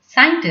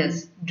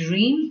Scientists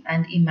dream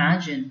and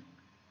imagine,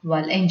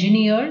 while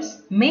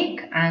engineers make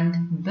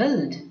and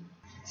build.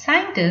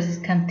 Scientists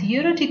can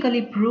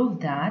theoretically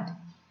prove that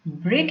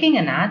breaking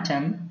an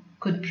atom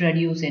could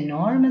produce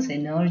enormous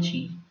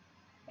energy.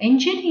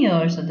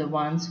 Engineers are the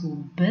ones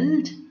who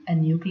build a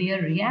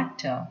nuclear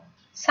reactor.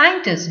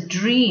 Scientists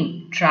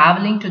dream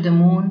traveling to the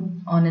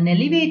moon on an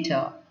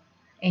elevator.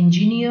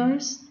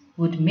 Engineers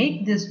would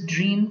make this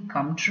dream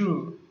come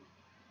true.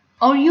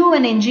 Are you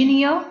an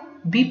engineer?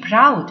 Be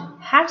proud.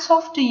 Hats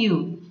off to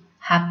you.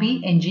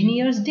 Happy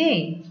Engineers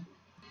Day.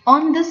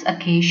 On this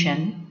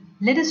occasion,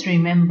 let us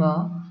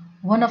remember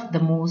one of the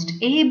most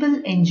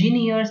able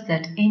engineers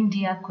that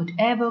India could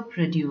ever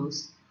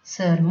produce,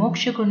 Sir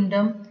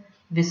Mokshagundam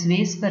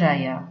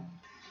Visvesvaraya.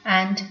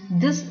 And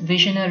this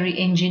visionary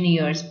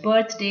engineer's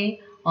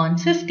birthday on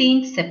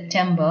 15th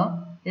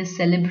September is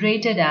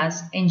celebrated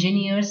as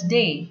Engineers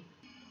Day.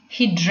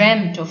 He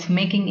dreamt of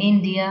making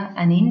India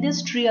an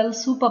industrial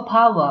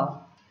superpower.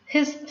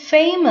 His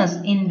famous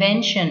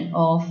invention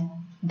of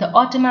the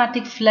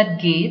automatic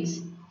floodgates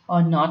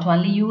are not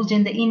only used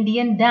in the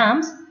Indian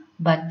dams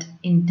but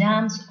in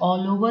dams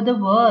all over the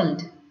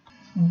world.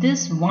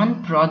 This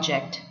one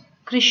project,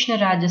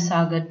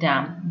 Krishnarajasagar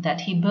Dam,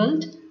 that he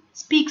built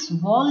speaks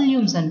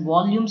volumes and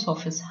volumes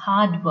of his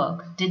hard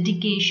work,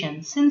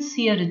 dedication,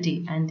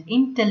 sincerity, and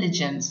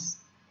intelligence.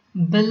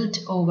 Built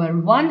over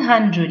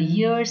 100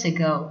 years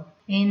ago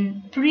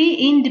in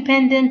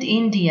pre-independent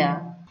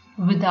India,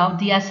 without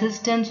the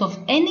assistance of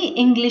any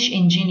English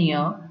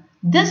engineer,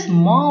 this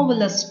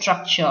marvelous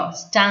structure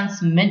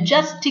stands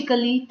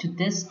majestically to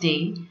this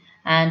day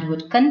and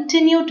would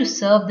continue to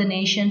serve the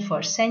nation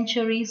for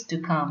centuries to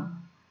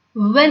come.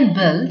 When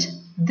built,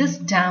 this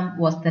dam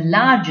was the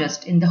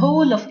largest in the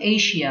whole of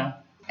Asia.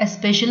 A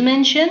special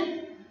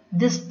mention,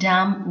 this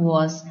dam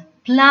was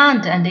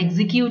planned and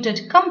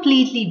executed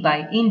completely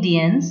by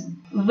Indians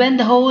when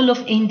the whole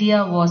of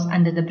India was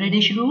under the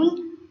British rule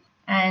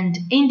and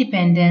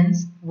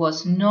independence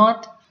was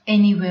not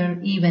anywhere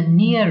even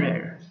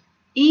nearer.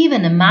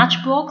 Even a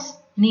matchbox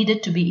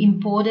needed to be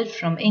imported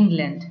from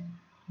England.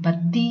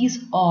 But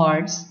these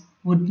odds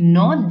would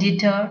not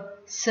deter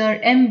Sir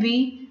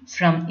M.V.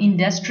 from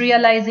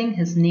industrializing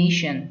his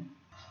nation.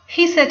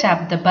 He set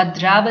up the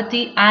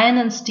Bhadravati Iron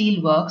and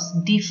Steel Works,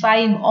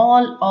 defying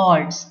all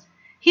odds.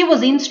 He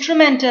was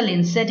instrumental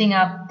in setting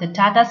up the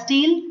Tata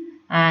Steel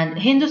and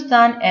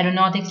Hindustan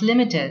Aeronautics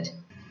Limited.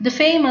 The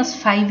famous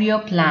five-year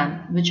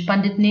plan, which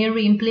Pandit Nehru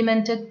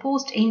implemented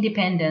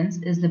post-independence,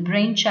 is the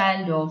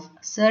brainchild of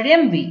Sir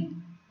M.V.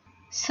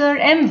 Sir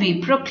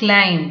M.V.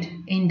 proclaimed,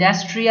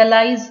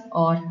 "Industrialize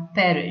or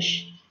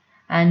perish,"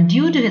 and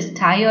due to his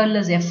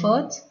tireless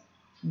efforts,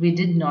 we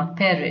did not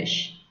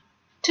perish.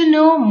 To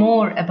know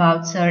more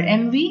about Sir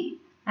M.V.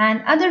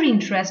 and other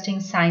interesting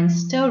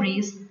science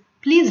stories,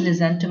 please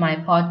listen to my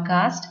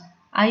podcast,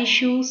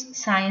 Aishu's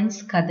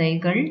Science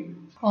Kadaigal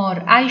or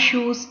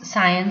Aishu's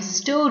Science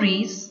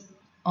Stories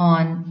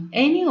on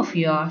any of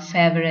your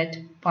favorite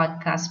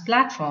podcast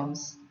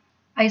platforms.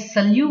 I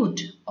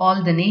salute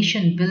all the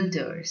nation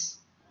builders,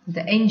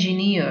 the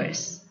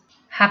engineers.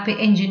 Happy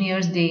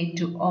Engineers Day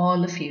to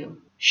all of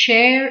you.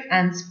 Share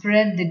and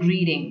spread the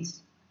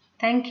greetings.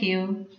 Thank you.